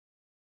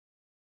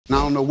I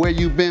don't know where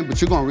you've been,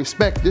 but you're going to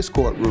respect this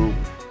courtroom.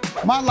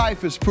 My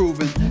life has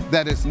proven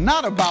that it's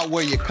not about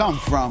where you come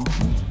from,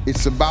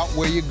 it's about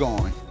where you're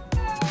going.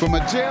 From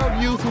a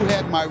jailed youth who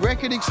had my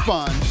record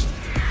expunged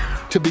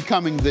to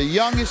becoming the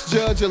youngest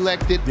judge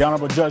elected. The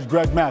Honorable Judge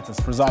Greg Mathis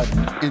presiding.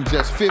 In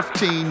just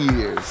 15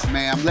 years.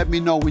 Ma'am, let me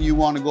know when you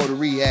want to go to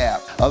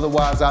rehab.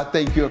 Otherwise, I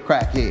think you're a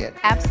crackhead.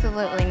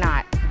 Absolutely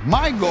not.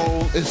 My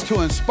goal is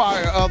to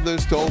inspire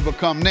others to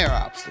overcome their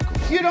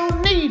obstacles. You don't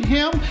need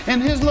him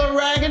and his little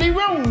raggedy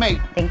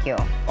roommate. Thank you.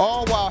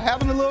 All while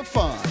having a little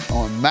fun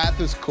on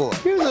Mathis Court.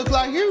 You look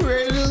like you're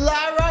ready to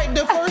lie right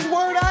the first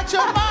word out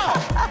your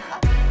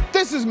mouth.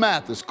 This is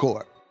Mathis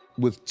Court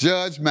with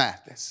Judge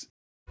Mathis.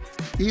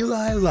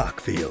 Eli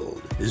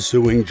Lockfield is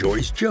suing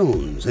Joyce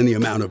Jones in the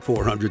amount of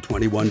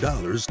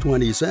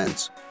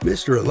 $421.20.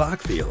 Mr.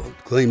 Lockfield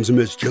claims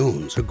Miss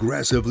Jones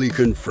aggressively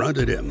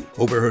confronted him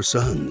over her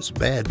son's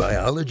bad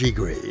biology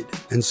grade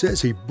and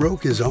says he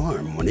broke his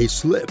arm when he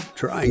slipped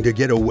trying to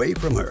get away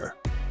from her.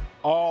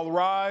 All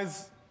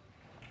rise.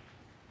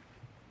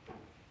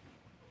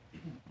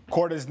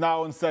 Court is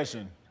now in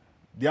session.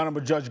 The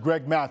Honorable Judge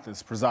Greg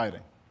Mathis presiding.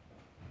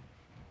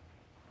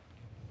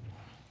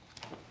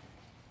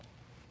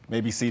 May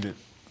be seated.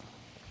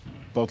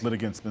 Both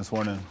litigants been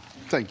sworn in.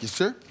 Thank you,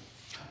 sir.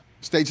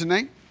 State your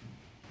name.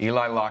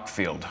 Eli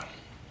Lockfield.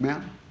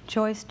 Ma'am?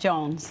 Joyce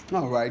Jones.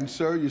 All right, and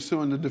sir, you're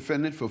suing the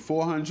defendant for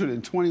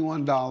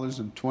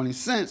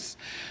 $421.20,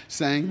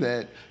 saying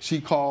that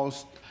she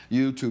caused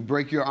you to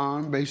break your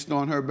arm based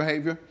on her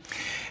behavior?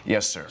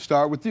 Yes, sir.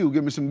 Start with you.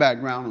 Give me some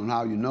background on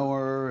how you know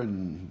her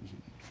and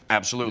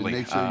absolutely the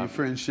nature of your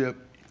friendship.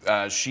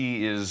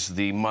 She is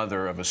the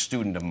mother of a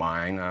student of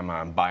mine. I'm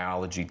a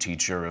biology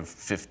teacher of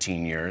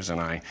 15 years, and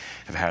I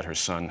have had her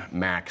son,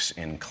 Max,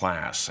 in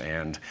class.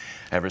 And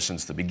ever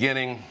since the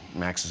beginning,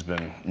 Max has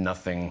been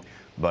nothing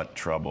but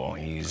trouble.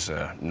 He's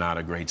not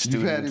a great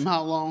student. You've had him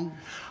how long?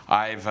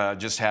 I've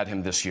just had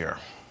him this year.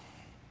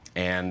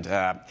 And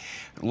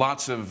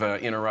lots of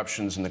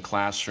interruptions in the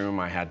classroom.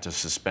 I had to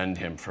suspend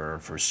him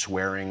for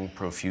swearing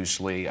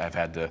profusely. I've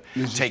had to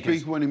take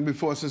speak with him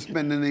before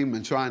suspending him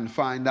and trying to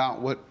find out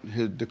what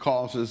the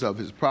causes of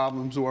his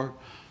problems were?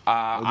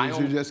 Or did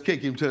you just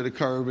kick him to the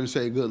curb and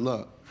say good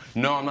luck?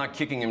 No, I'm not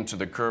kicking him to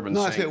the curb and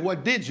saying... No, I said,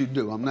 what did you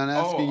do? I'm not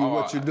asking you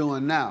what you're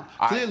doing now.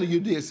 Clearly,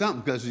 you did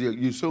something because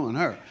you're suing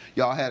her.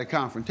 Y'all had a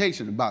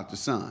confrontation about the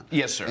son.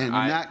 Yes, sir. And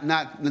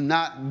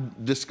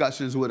not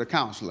discussions with a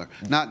counselor,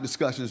 not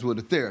discussions with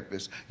a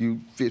therapist.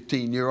 You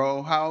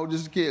 15-year-old, how old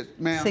is the kid,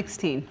 ma'am?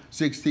 16.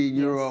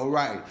 16-year-old, yes.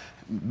 Right.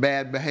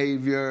 Bad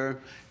behavior.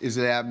 Is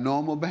it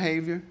abnormal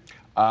behavior?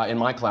 In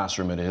my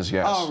classroom it is,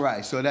 yes. All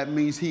right, so that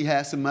means he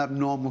has some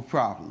abnormal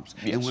problems.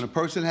 Yes. And when a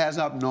person has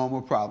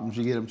abnormal problems,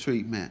 you get them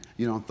treatment.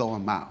 You don't throw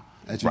them out,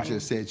 as you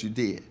just said you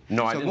did.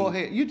 No, I didn't. So go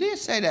ahead. You did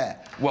say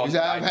that. Well, you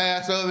said, I've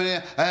had something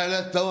there, I had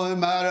to throw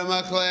him out of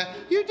my class.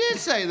 You did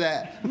say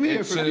that. Let me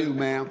hear from you,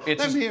 ma'am.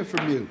 Let me hear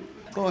from you.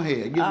 Go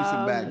ahead, give me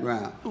some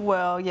background.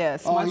 Well,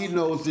 yes. All he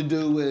knows to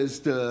do is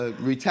to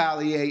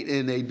retaliate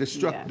in a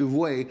destructive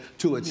way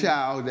to a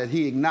child that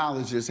he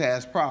acknowledges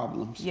has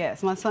problems.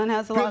 Yes, my son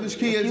has a lot of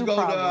problems.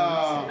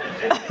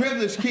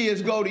 Privileged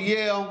kids go to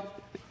Yale.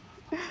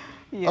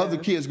 Yes. Other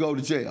kids go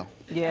to jail.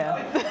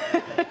 Yeah.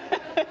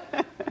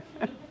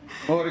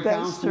 Or the That's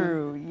counselor,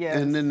 true, yes.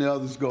 And then the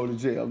others go to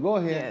jail. Go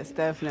ahead. Yes,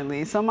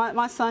 definitely. So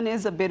my son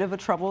is a bit of a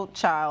troubled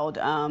child.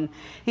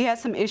 He had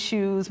some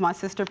issues. My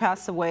sister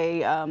passed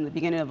away the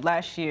beginning of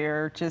last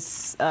year.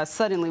 Just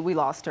suddenly we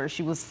lost her.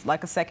 She was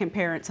like a second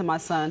parent to my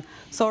son.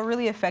 So it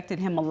really affected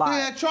him a lot. He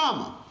had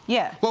trauma.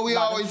 Yeah. But we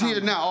always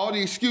hear now, all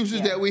the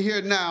excuses that we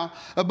hear now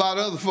about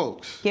other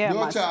folks. Yeah,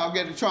 your child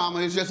get the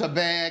trauma, he's just a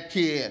bad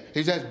kid.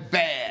 He's just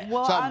bad.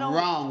 Well, something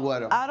wrong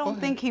with him. I don't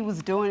think he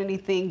was doing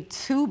anything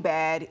too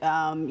bad.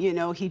 You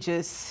know, he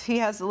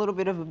has a little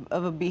bit of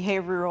a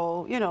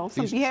behavioral, you know,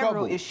 some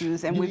behavioral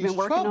issues, and we've been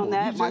working on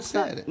that.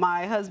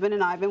 My husband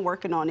and I have been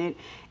working on it,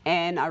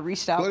 and I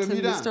reached out to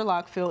Mr.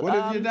 Lockfield. What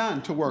have you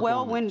done to work on it?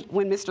 Well,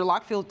 when Mr.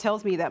 Lockfield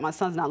tells me that my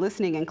son's not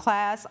listening in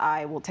class,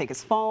 I will take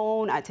his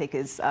phone, I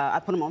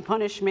put him on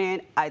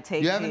punishment,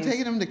 You haven't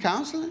taken him to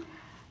counseling?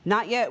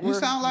 Not yet. You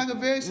sound like a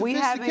very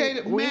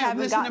sophisticated man.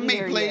 Listen to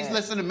me, please.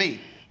 Listen to me.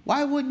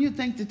 Why wouldn't you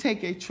think to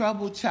take a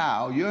troubled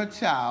child, your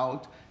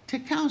child, to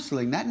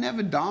counseling? That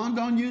never dawned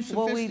on you,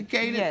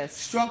 sophisticated,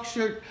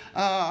 structured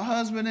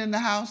husband in the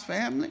house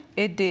family?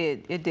 It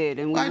did,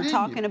 and we were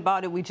talking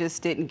about it, we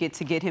just didn't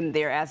get him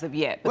there as of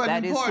yet. But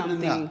that is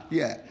something.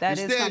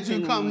 Instead,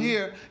 you come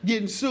here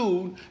getting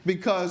sued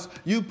because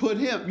you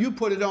put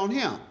it on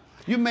him.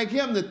 You make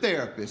him the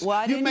therapist.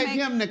 You make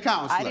him the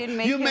counselor.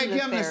 You make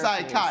him the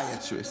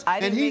psychiatrist.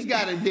 And he's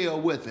got to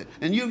deal with it.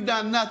 And you've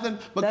done nothing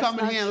but come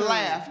in here and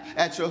laugh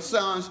at your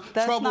son's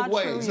troubled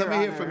ways. Let me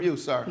hear from you,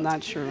 sir.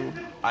 Not true.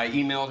 I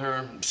emailed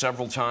her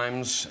several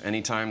times,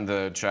 anytime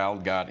the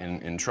child got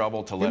in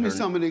trouble, to let her... Give me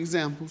some of the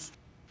examples.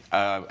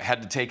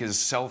 Had to take his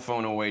cell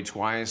phone away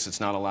twice. It's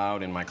not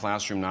allowed in my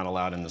classroom, not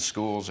allowed in the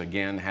schools.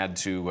 Again, had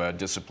to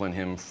discipline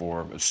him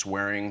for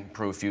swearing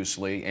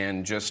profusely,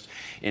 and just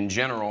in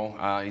general,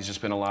 he's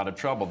just been in a lot of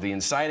trouble. The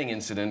inciting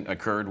incident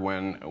occurred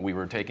when we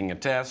were taking a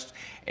test,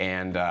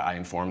 and I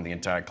informed the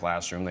entire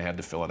classroom they had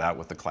to fill it out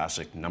with the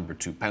classic number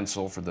 2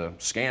 pencil for the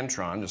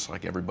Scantron, just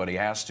like everybody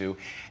has to,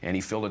 and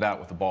he filled it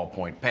out with a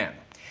ballpoint pen.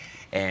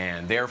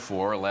 And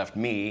therefore left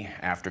me,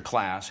 after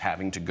class,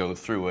 having to go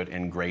through it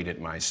and grade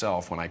it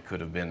myself when I could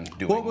have been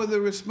doing... What were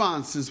the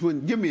responses?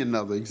 Give me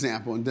another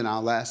example, and then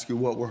I'll ask you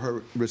what were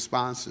her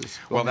responses.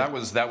 Well, that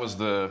was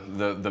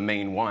the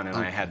main one, and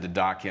I had to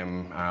dock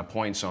him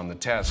points on the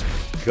test.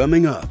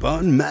 Coming up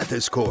on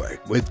Mathis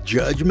Court with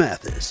Judge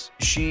Mathis.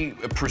 She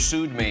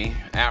pursued me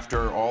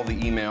after all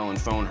the email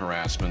and phone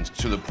harassment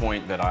to the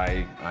point that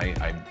I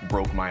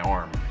broke my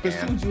arm.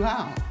 Pursued you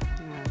how?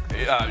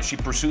 She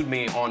pursued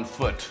me on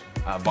foot.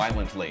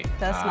 Violently.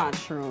 That's not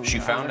true. She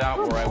found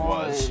out where I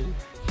was.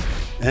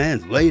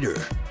 And later.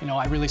 You know,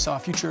 I really saw a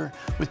future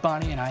with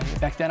Bonnie, and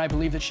back then I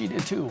believed that she did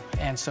too.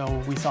 And so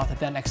we thought that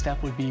that next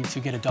step would be to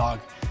get a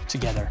dog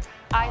together.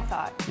 I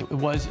thought. It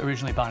was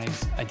originally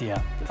Bonnie's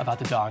idea about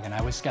the dog, and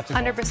I was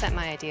skeptical. 100%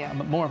 my idea.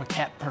 I'm more of a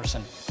cat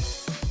person.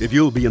 If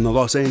you'll be in the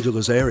Los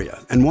Angeles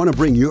area and want to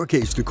bring your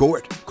case to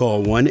court,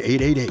 call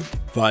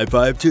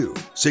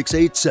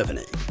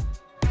 1-888-552-6878.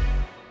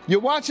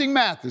 You're watching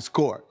Mathis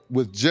Court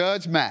with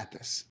Judge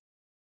Mathis.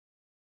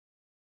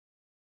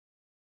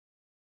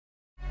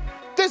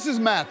 This is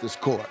Mathis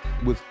Court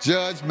with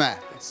Judge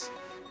Mathis.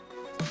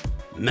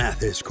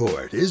 Mathis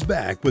Court is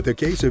back with the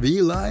case of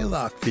Eli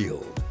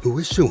Lockfield, who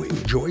is suing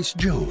Joyce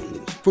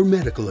Jones for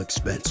medical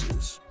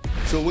expenses.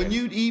 So when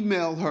you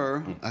emailed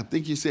her, I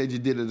think you said you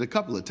did it a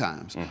couple of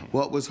times.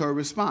 What was her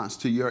response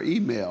to your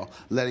email,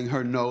 letting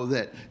her know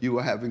that you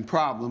were having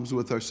problems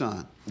with her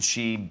son?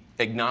 She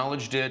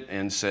acknowledged it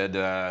and said,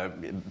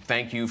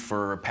 thank you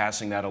for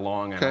passing that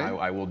along, and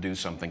I will do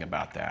something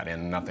about that,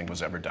 and nothing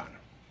was ever done.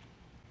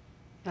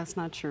 That's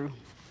not true.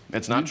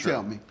 It's not true.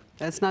 Tell me.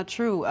 That's not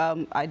true.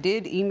 I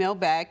did email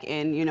back,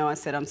 and, you know, I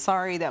said, I'm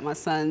sorry that my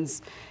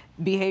son's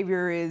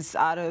behavior is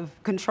out of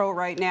control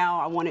right now.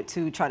 I wanted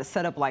to try to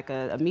set up like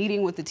a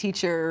meeting with the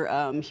teacher.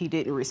 He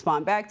didn't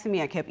respond back to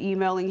me. I kept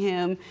emailing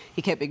him.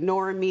 He kept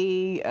ignoring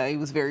me. He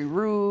was very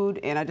rude,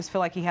 and I just feel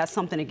like he has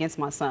something against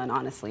my son,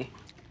 honestly.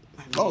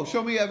 Oh,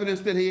 show me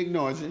evidence that he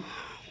ignores you.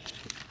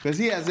 Because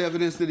he has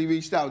evidence that he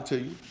reached out to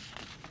you.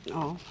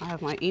 Oh, I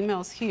have my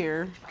emails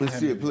here. Let's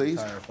see it,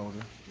 please.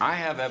 I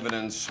have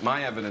evidence.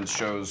 My evidence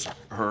shows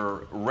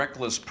her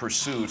reckless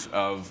pursuit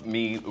of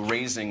me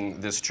raising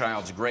this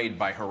child's grade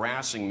by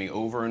harassing me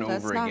over and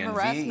over again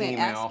via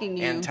email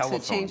and telephone call.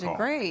 To change a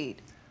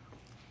grade.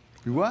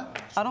 You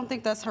what? I don't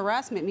think that's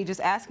harassment, me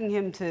just asking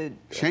him to...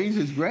 Change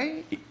his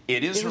grade?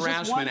 It is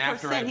harassment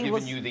after I've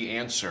given you the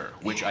answer,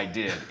 which I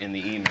did in the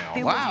email.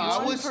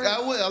 Wow,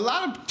 a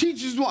lot of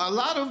teachers want, a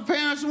lot of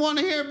parents want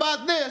to hear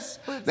about this.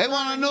 They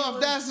want to know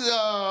if that's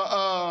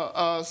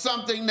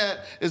something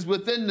that is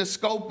within the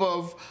scope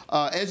of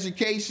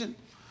education.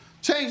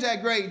 Change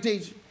that grade,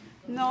 teacher.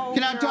 No,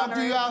 Can I talk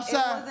to you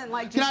outside? It wasn't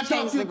like Can I just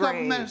talk to you a couple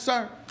grade. minutes,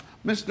 sir?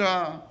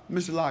 Mr.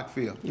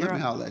 Lockfield, let me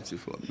holler at you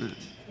for a minute.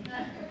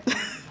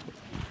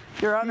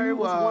 Your Honor, it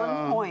was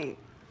 1 point.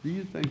 Do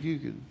you think you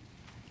can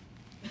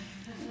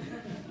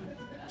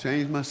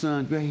change my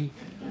son's grade?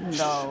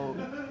 No.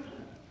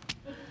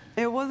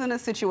 It wasn't a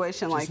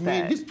situation like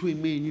that. This between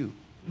me and you.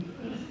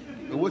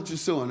 And what you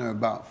suing her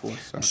about for,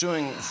 sir? I'm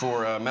suing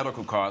for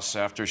medical costs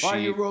after she... Why are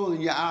you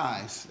rolling your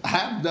eyes? I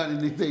haven't done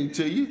anything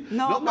to you.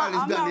 No,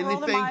 Nobody's done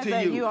anything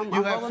to you.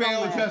 You have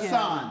failed your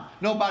son.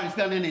 Nobody's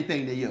done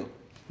anything to you.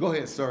 Go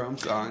ahead, sir. I'm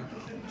sorry.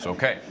 It's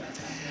okay.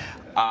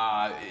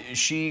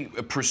 She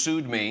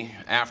pursued me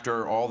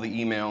after all the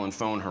email and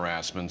phone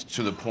harassment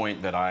to the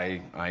point that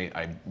I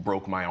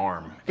broke my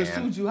arm.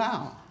 Pursued you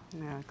how?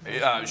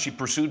 She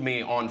pursued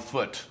me on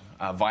foot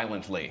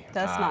violently.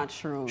 That's not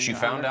true. She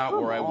found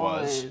out where I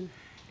was,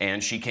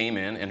 and she came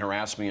in and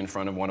harassed me in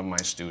front of one of my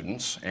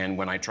students. And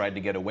when I tried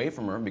to get away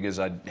from her because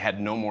I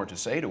had no more to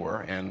say to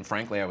her, and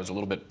frankly I was a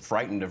little bit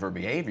frightened of her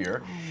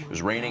behavior, it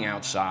was raining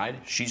outside,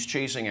 she's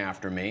chasing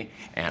after me,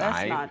 and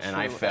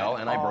I fell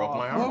and I broke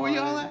my arm. Where were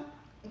y'all at?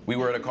 We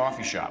were at a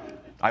coffee shop.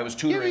 I was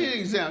tutoring. Give me an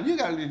example. You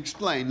got to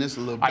explain this a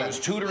little bit. I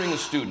was tutoring a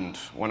student,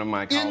 one of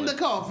my colleagues. In the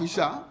coffee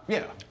shop?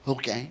 Yeah.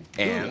 Okay.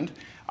 And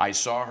I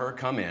saw her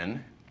come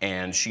in,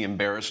 and she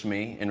embarrassed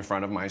me in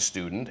front of my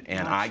student,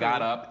 and I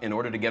got up in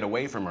order to get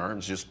away from her,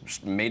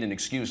 just made an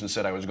excuse and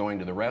said I was going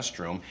to the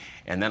restroom,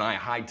 and then I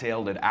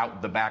hightailed it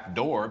out the back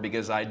door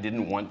because I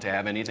didn't want to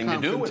have anything to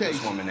do with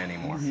this woman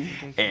anymore.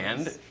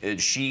 And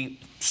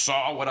she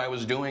saw what I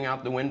was doing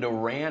out the window,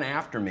 ran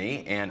after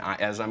me, and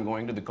as I'm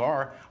going to the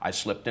car, I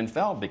slipped and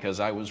fell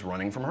because I was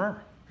running from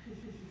her.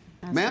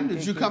 Ma'am,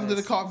 did you come to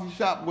the coffee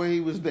shop where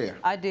he was there?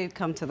 I did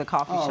come to the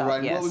coffee shop, All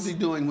right. yes. What was he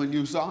doing when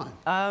you saw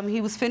him?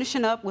 He was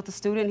finishing up with a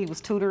student. He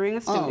was tutoring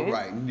a student. All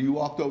right. And you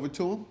walked over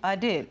to him? I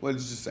did. What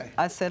did you say?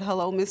 I said,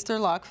 hello, Mr.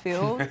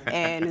 Lockfield.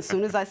 And as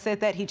soon as I said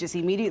that, he just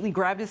immediately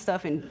grabbed his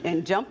stuff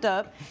and jumped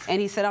up. And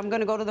he said, I'm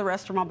going to go to the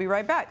restroom. I'll be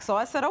right back. So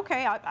I said,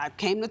 okay, I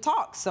came to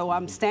talk. So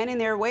I'm standing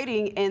there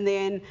waiting, and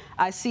then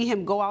I see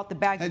him go out the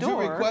back door.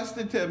 Had you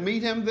requested to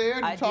meet him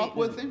there to talk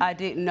with him? I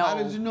didn't know.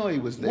 How did you know he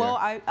was there? Well,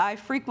 I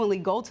frequently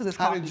go to this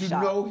coffee shop. How did you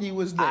know he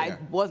was there? I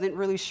wasn't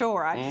really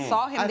sure. I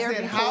saw him there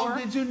before. How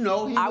did you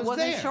know he was there? I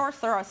wasn't sure,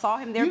 sir. I saw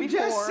him there before.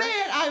 You just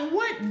said I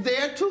went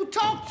there to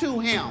talk to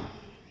him.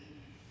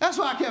 That's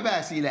why I kept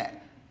asking you that.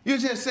 You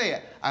just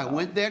said, I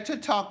went there to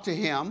talk to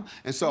him,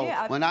 and so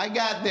when I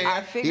got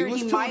there, he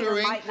was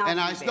tutoring, and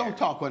I don't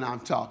talk when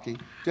I'm talking.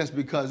 Just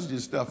because the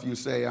stuff you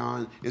say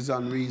is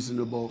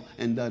unreasonable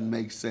and doesn't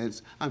make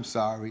sense, I'm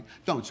sorry.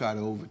 Don't try to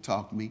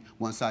overtalk me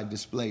once I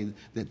display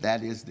that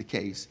that is the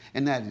case,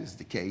 and that is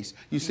the case.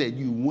 You said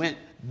you went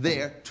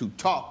there to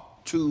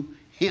talk to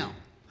him,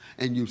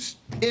 and you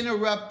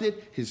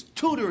interrupted his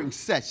tutoring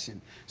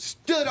session,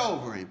 stood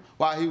over him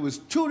while he was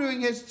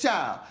tutoring his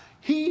child.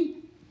 He,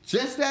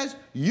 just as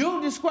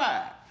you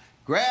described,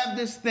 grabbed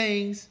his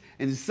things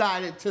and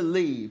decided to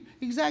leave.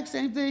 Exact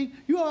same thing.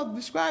 You all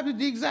described it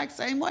the exact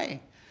same way.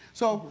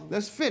 So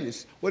let's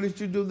finish. What did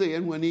you do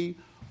then when he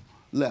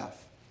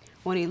left?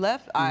 When he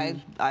left, I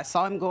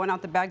saw him going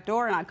out the back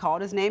door, and I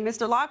called his name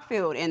Mr.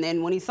 Lockfield. And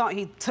then when he saw it,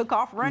 he took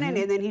off running,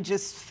 and then he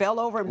just fell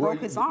over and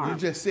broke his arm. You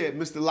just said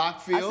Mr.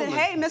 Lockfield? I said,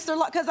 hey, Mr.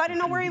 Lock, because I didn't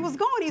know where he was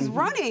going. He's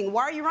running.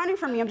 Why are you running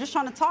from me? I'm just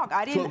trying to talk.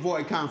 I didn't. To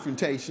avoid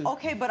confrontation.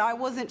 Okay, but I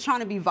wasn't trying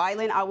to be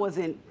violent. I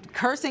wasn't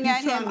cursing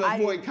at him. You're trying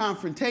to avoid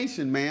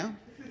confrontation, ma'am.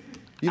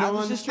 You don't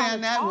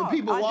understand that when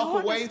people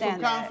walk away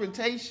from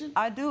confrontation?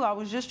 I do. I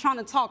was just trying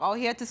to talk. All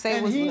he had to say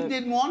was, and he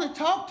didn't want to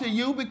talk to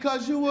you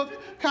because you were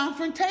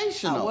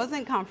confrontational. I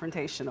wasn't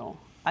confrontational.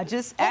 I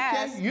just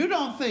asked. Okay, you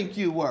don't think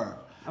you were.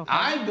 Okay.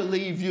 I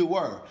believe you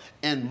were.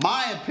 And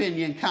my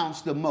opinion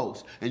counts the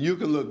most. And you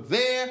can look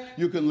there,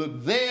 you can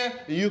look there,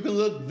 and you can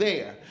look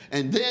there.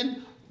 And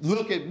then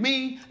look at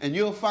me, and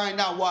you'll find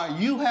out why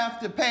you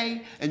have to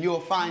pay, and you'll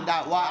find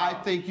out why I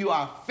think you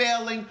are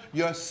failing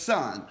your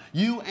son.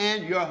 You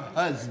and your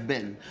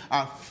husband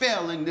are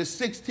failing this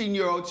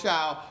 16-year-old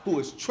child who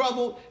is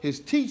troubled.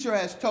 His teacher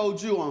has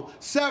told you on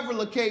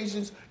several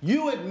occasions,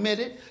 you admit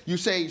it, you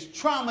say he's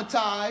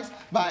traumatized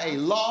by a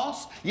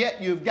loss,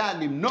 yet you've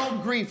gotten him no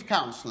grief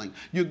counseling.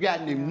 You've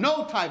gotten him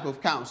no type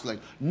of counseling,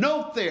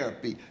 no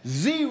therapy,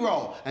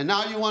 zero, and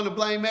now you want to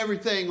blame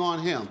everything on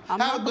him.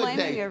 Have a good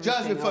day.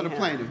 Judgment for the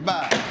plaintiff.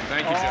 Bye.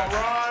 Thank you, Judge.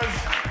 All rise.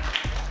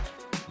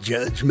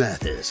 Judge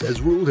Mathis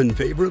has ruled in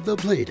favor of the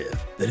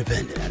plaintiff. The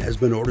defendant has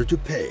been ordered to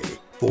pay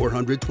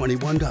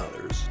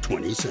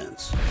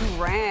 $421.20.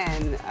 You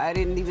ran. I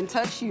didn't even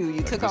touch you.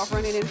 You took off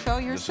running and fell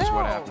yourself. This is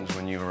what happens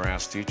when you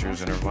harass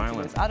teachers and are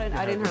violent. I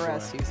didn't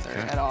harass you, sir,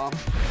 at all.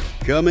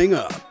 Coming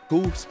up.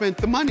 Who spent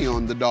the money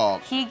on the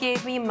dog? He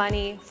gave me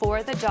money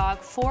for the dog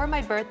for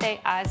my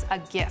birthday as a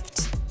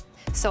gift.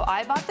 So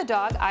I bought the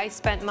dog. I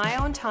spent my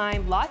own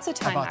time, lots of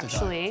time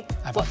actually.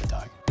 I bought the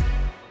dog.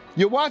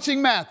 You're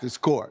watching Mathis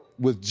Court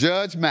with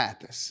Judge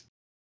Mathis.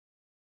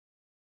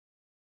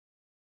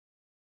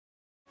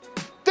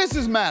 This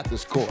is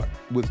Mathis Court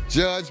with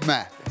Judge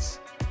Mathis.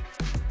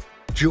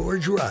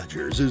 George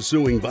Rogers is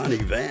suing Bonnie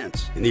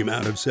Vance in the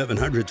amount of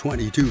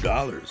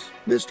 $722.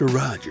 Mr.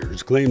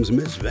 Rogers claims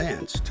Miss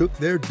Vance took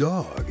their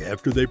dog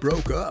after they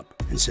broke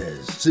up and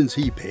says since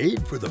he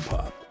paid for the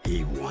pup,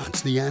 he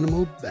wants the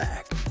animal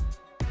back.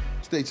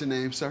 State your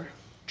name, sir.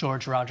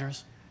 George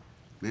Rogers.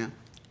 Ma'am?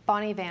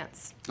 Bonnie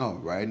Vance. All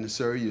right, and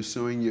sir, you're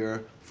suing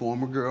your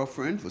former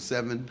girlfriend for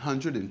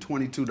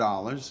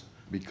 $722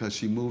 because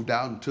she moved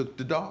out and took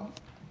the dog?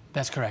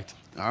 That's correct.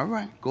 All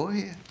right, go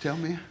ahead. Tell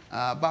me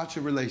about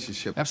your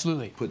relationship.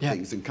 Absolutely. Put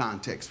things in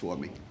context for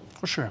me.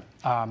 For sure.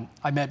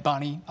 I met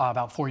Bonnie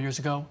about 4 years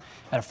ago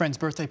at a friend's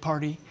birthday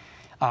party.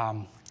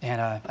 And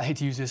I hate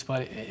to use this,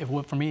 but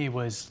for me, it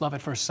was love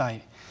at first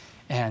sight.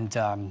 And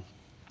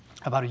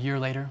about a year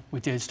later, we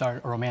did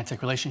start a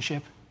romantic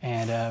relationship.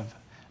 And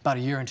about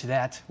a year into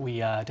that,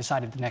 we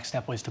decided the next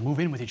step was to move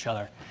in with each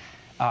other.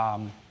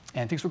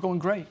 And things were going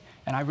great.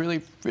 And I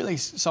really, really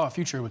saw a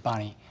future with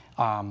Bonnie.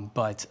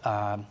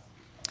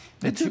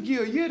 It took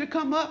you a year to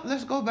come up?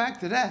 Let's go back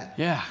to that.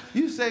 Yeah.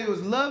 You say it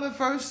was love at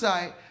first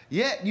sight,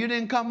 yet you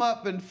didn't come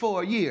up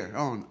for a year.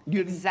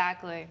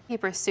 Exactly. He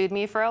pursued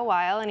me for a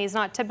while, and he's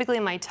not typically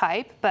my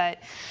type, but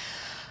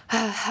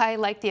I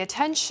like the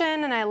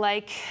attention, and I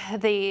like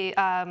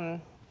the...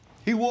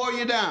 He wore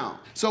you down.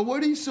 So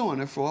what are you suing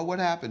her for? What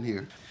happened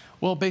here?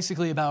 Well,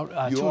 basically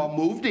about... you all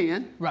moved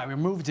in. Right, we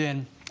moved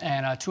in.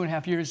 And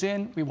 2.5 years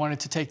in, we wanted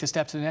to take the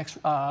step to the next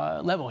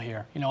level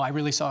here. You know, I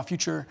really saw a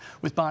future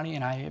with Bonnie,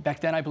 and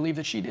back then I believed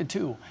that she did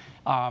too.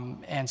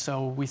 And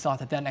so we thought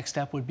that next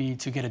step would be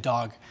to get a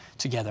dog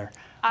together.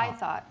 I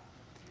thought.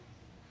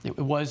 It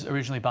was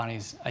originally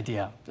Bonnie's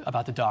idea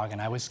about the dog,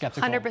 and I was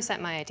skeptical. 100%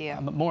 my idea.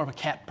 I'm more of a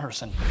cat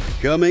person.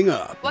 Coming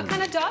up. What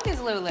kind of dog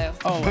is Lulu?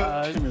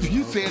 Oh,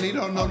 you said he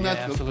don't know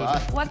nothing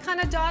about it. What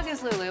kind of dog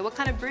is Lulu? What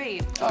kind of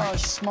breed?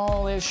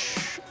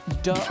 Smallish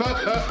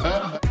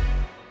dog.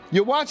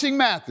 You're watching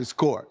Mathis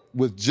Court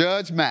with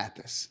Judge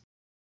Mathis.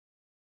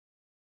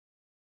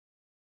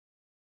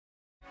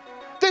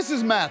 This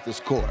is Mathis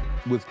Court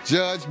with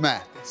Judge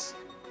Mathis.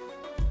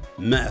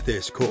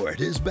 Mathis Court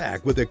is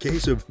back with a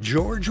case of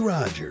George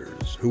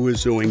Rogers, who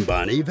is suing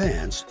Bonnie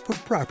Vance for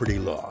property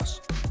loss.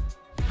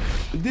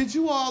 Did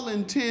you all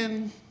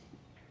intend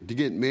to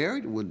get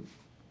married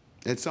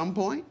at some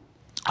point?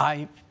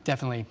 I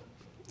definitely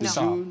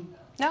saw.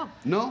 No.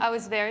 No? I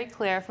was very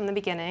clear from the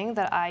beginning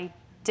that I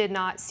did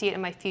not see it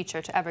in my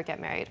future to ever get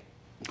married.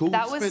 Who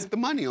spent the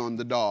money on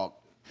the dog?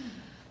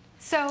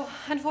 So,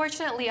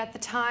 unfortunately, at the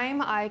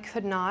time, I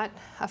could not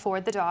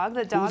afford the dog.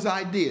 Whose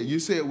idea? You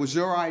said it was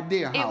your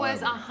idea, however. It was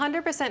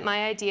 100%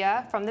 my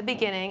idea from the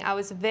beginning. I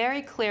was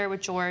very clear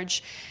with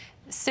George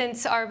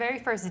since our very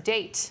first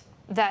date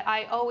that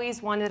I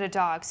always wanted a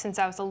dog. Since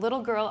I was a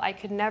little girl, I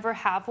could never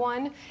have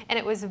one, and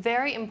it was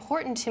very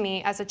important to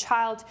me as a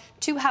child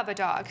to have a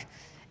dog.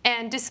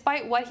 And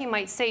despite what he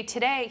might say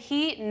today,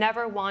 he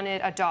never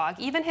wanted a dog.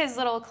 Even his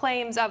little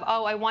claims of,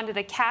 oh, I wanted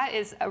a cat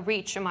is a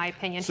reach, in my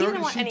opinion. Sir, he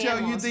didn't want did she any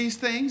tell you these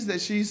things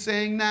that she's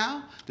saying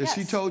now? That Yes.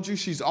 she told you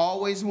she's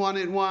always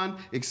wanted one,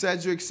 et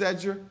cetera, et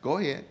cetera? Go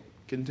ahead,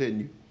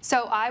 continue.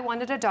 So I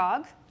wanted a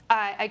dog.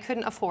 I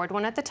couldn't afford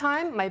one at the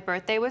time. My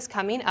birthday was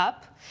coming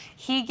up.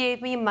 He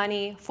gave me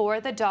money for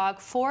the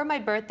dog for my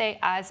birthday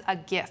as a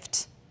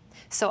gift.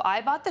 So I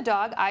bought the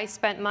dog. I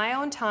spent my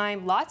own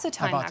time, lots of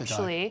time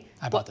actually.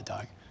 I bought the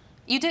dog.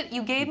 You did.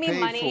 You gave me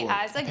money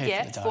as a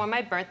gift for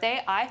my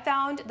birthday. I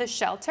found the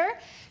shelter.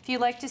 If you'd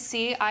like to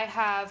see, I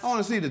have. I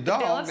want to see the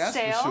dog. Bill of that's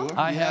sale. for sure.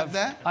 I you have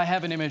that. I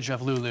have an image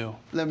of Lulu.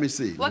 Let me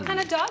see. What kind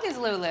of dog is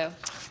Lulu?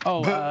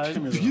 Oh,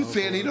 you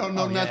said he don't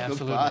know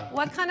nothing about it.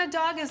 What kind of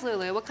dog is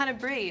Lulu? What kind of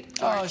breed?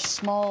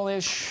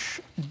 Smallish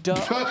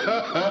dog.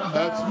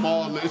 That's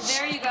smallish.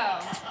 There you go.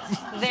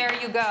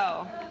 There you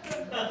go.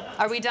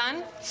 Are we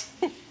done?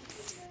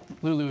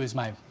 Lulu is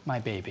my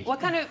baby. What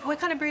kind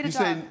of breed of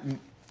dog?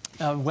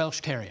 Welsh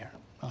Terrier.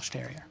 Welsh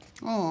Terrier.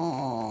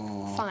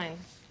 Oh. Fine.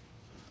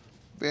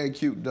 Very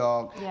cute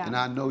dog. Yeah. And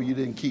I know you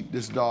didn't keep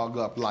this dog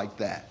up like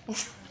that.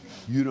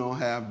 You don't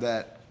have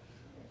that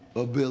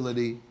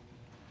ability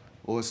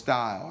or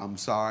style. I'm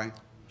sorry.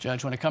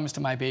 Judge, when it comes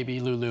to my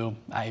baby, Lulu,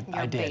 I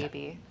did.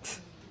 Baby.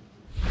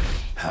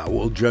 How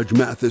will Judge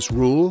Mathis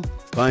rule?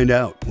 Find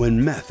out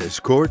when Mathis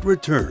Court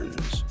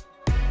returns.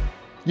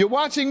 You're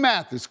watching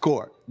Mathis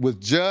Court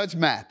with Judge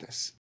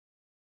Mathis.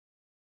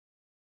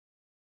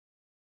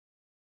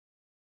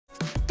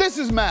 This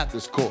is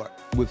Mathis Court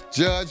with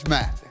Judge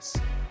Mathis.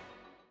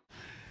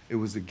 It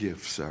was a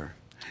gift, sir.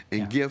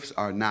 And gifts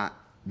are not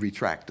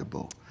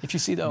retractable. If you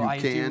see, though,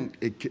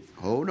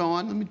 hold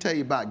on, let me tell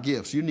you about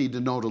gifts. You need to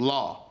know the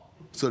law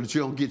so that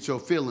you don't get your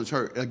feelings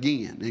hurt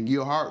again and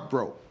your heart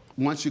broke.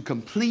 Once you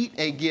complete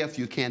a gift,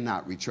 you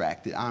cannot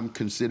retract it. I'm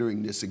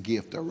considering this a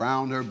gift.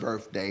 Around her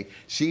birthday,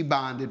 she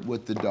bonded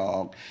with the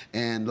dog.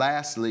 And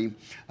lastly,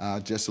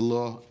 just a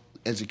little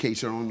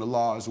education on the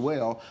law as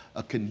well.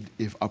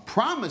 If a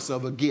promise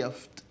of a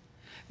gift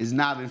is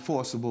not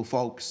enforceable,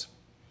 folks,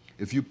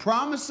 if you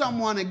promise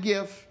someone a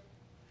gift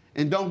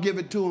and don't give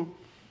it to them,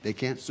 they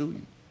can't sue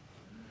you.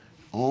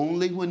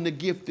 Only when the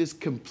gift is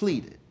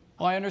completed.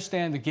 Well, I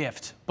understand the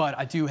gift, but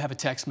I do have a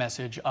text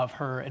message of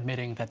her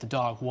admitting that the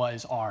dog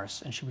was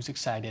ours, and she was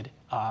excited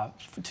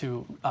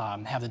to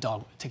have the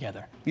dog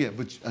together. Yeah,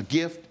 but a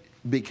gift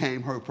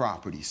became her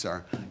property,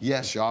 sir.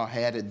 Yes, y'all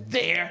had it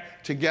there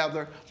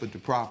together, but the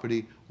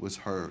property was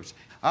hers.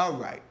 All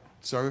right,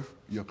 sir,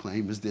 your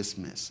claim is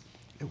dismissed.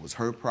 It was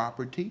her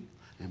property,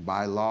 and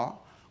by law,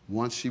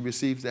 once she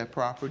receives that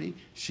property,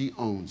 she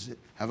owns it.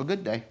 Have a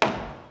good day.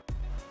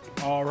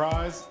 All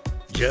rise.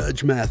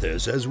 Judge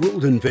Mathis has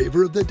ruled in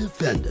favor of the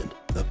defendant.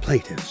 The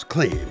plaintiff's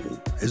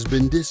claim has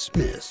been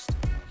dismissed.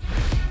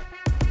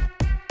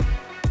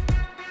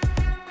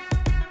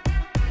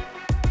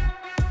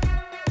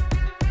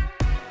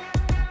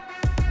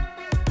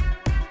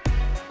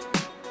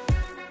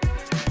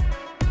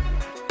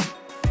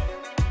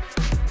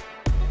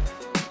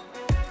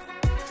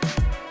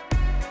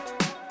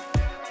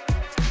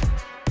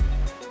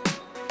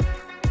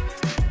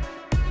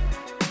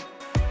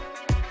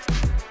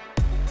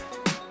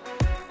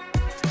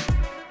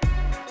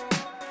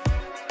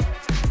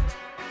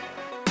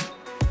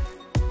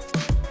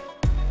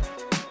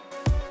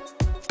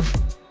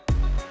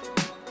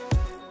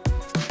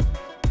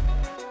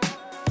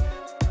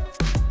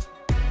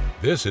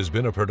 This has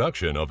been a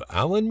production of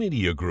Allen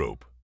Media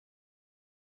Group.